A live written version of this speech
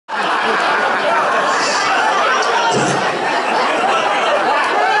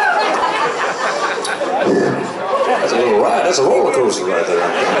That's a roller coaster right there.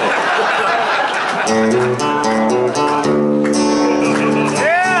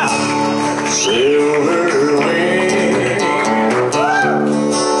 Yeah! Silver wings,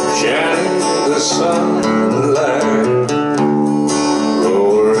 shining in the sunlight,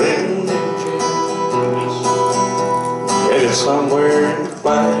 roaring engines, headed somewhere in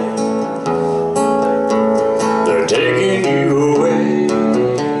flight. They're taking you away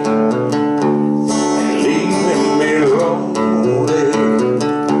and leaving me lonely.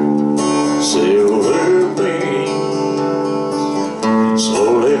 Silver wings,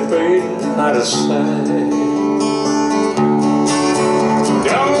 slowly fading out of sight.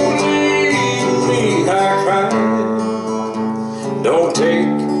 Don't leave me, I cried. Don't take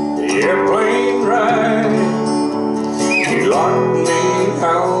the airplane ride. You locked me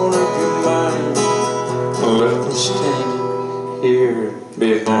out of your mind, left me standing here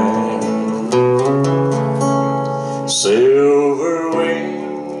behind. Silver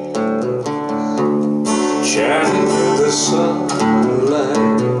wings, shining through the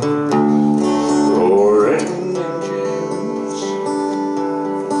sunlight, roaring engines,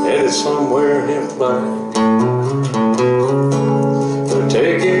 headed somewhere in flight. They're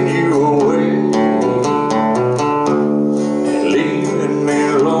taking you away and leaving me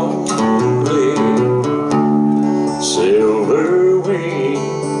lonely. Silver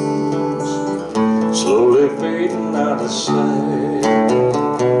wings, slowly fading out of sight.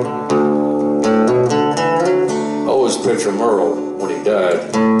 I always picture Merle when he died.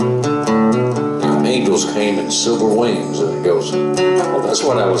 Angels came in silver wings, and it goes, oh, that's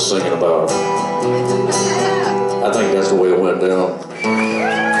what I was singing about. I think that's the way it went down.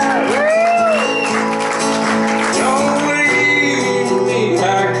 Don't leave me, I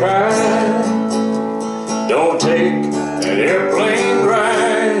cried. Don't take an airplane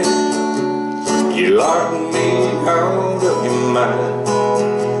ride. You locked me out of your mind,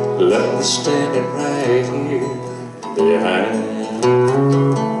 left me standing right here behind.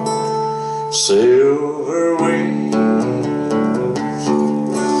 Silver wings,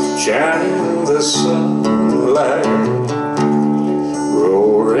 shining in the sunlight,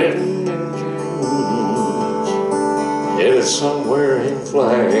 roaring engines, headed somewhere in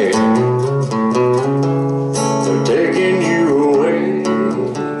flight. They're taking you away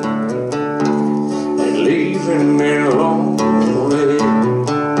and leaving me lonely.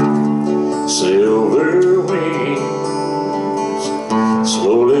 Silver wings,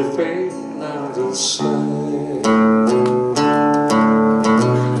 slowly fading out of sight.